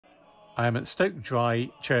I am at Stoke Dry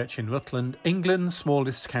Church in Rutland, England's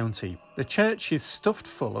smallest county. The church is stuffed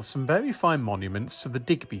full of some very fine monuments to the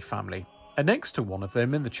Digby family, and next to one of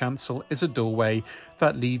them in the chancel is a doorway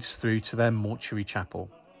that leads through to their mortuary chapel.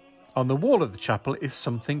 On the wall of the chapel is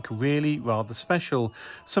something really rather special,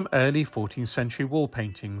 some early 14th century wall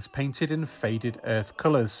paintings painted in faded earth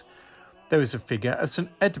colours. There is a figure of St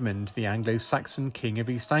Edmund, the Anglo-Saxon king of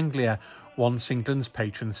East Anglia, once England's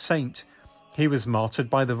patron saint. He was martyred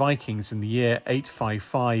by the Vikings in the year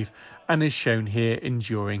 855 and is shown here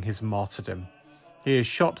enduring his martyrdom. He is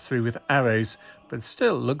shot through with arrows, but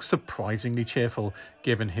still looks surprisingly cheerful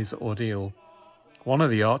given his ordeal. One of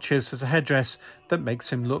the archers has a headdress that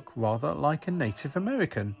makes him look rather like a Native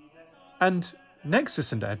American. And next to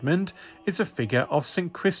St Edmund is a figure of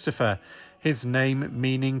St Christopher, his name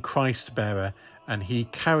meaning Christ bearer, and he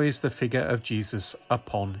carries the figure of Jesus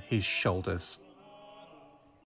upon his shoulders.